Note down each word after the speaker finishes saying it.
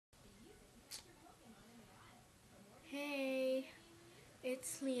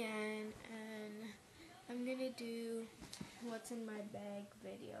it's Leanne, and I'm gonna do what's in my bag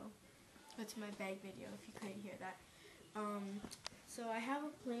video. What's in my bag video, if you couldn't hear that. So I have a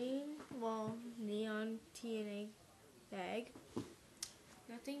plain, neon TNA bag.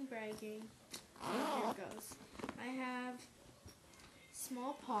 Nothing bragging. Here it goes. I have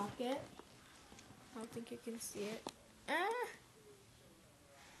small pocket. I don't think you can see it.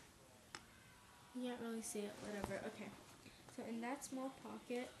 You can't really see it, whatever. Okay. So in that small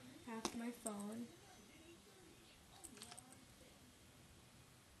pocket, I have my phone.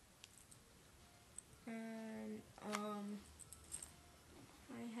 And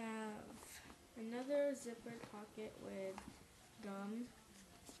I have another zippered pocket with gum.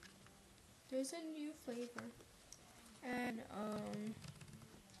 There's a new flavor. And I'm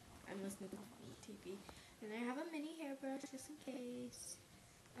listening to TV. And I have a mini hairbrush just in case.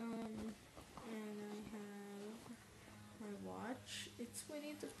 And I have my watch. It's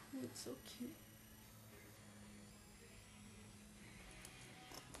Winnie the Pooh. It's so cute.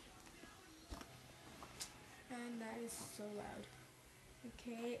 And that is so loud.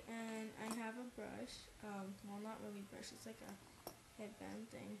 Okay, and I have a brush. Well, not really brush. It's like a headband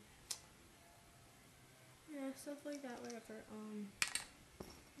thing. Yeah, stuff like that. Whatever.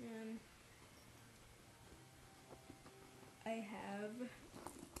 And I have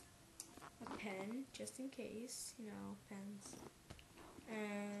a pen, just in case, pens.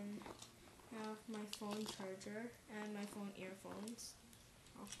 And I have my phone charger and my phone earphones,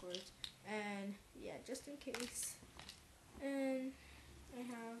 of course. And yeah, just in case. And I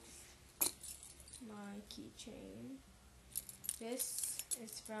have my keychain. This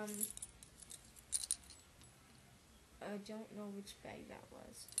is from, I don't know which bag that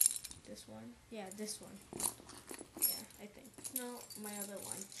was. This one? Yeah, this one. Yeah, I think. No, my other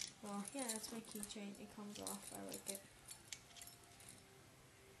one. Well, yeah, that's my keychain. It comes off. I like it.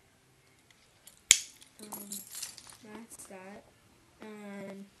 That's that.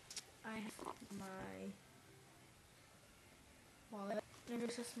 And I have my wallet. And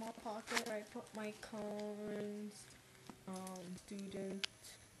there's a small pocket where I put my coins, student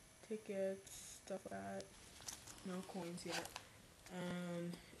tickets, stuff like that. No coins yet.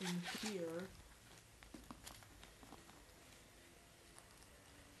 And in here,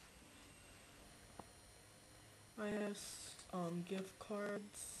 I have gift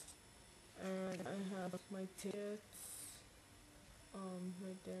cards, and I have my tickets,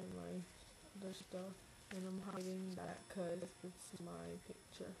 right there, my other stuff, and I'm hiding that because it's my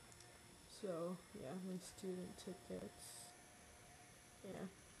picture. So yeah, my student tickets, yeah,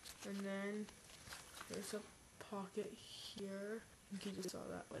 and then there's a pocket here. You just saw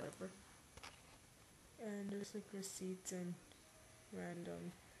that, whatever. And there's like receipts and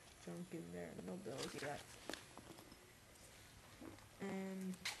random junk in there. No bills yet.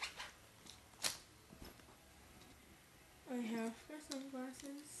 And I have my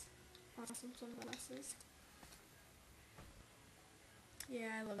sunglasses. Awesome sunglasses.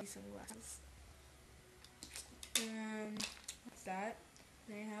 Yeah, I love these sunglasses. And that's that.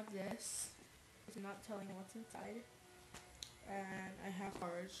 And I have this. I'm not telling you what's inside. And I have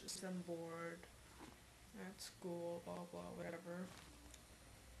cards, some board at school, blah blah, whatever.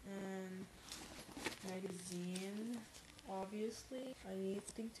 And magazine. Obviously, I need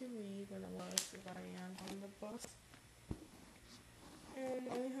something to read when I'm on the bus. And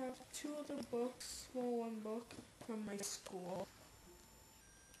I have two other books, one book from my school.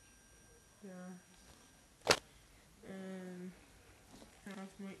 Yeah. And I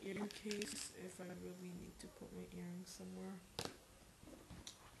have my earring case if I really need to put my earrings somewhere.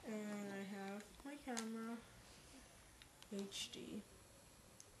 And I have my camera, HD.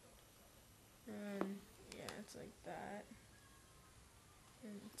 And yeah, it's like that.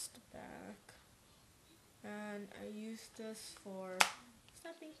 And it's the back. And I use this for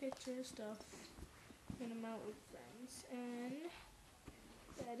snapping pictures, stuff, when I'm out with friends. And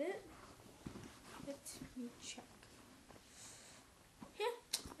is that it? Let me check. Yeah,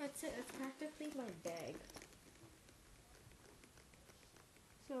 that's it. It's practically my bag.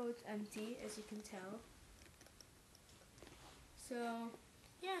 So it's empty, as you can tell. So,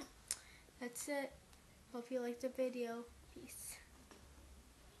 yeah, that's it. Hope you liked the video. Peace.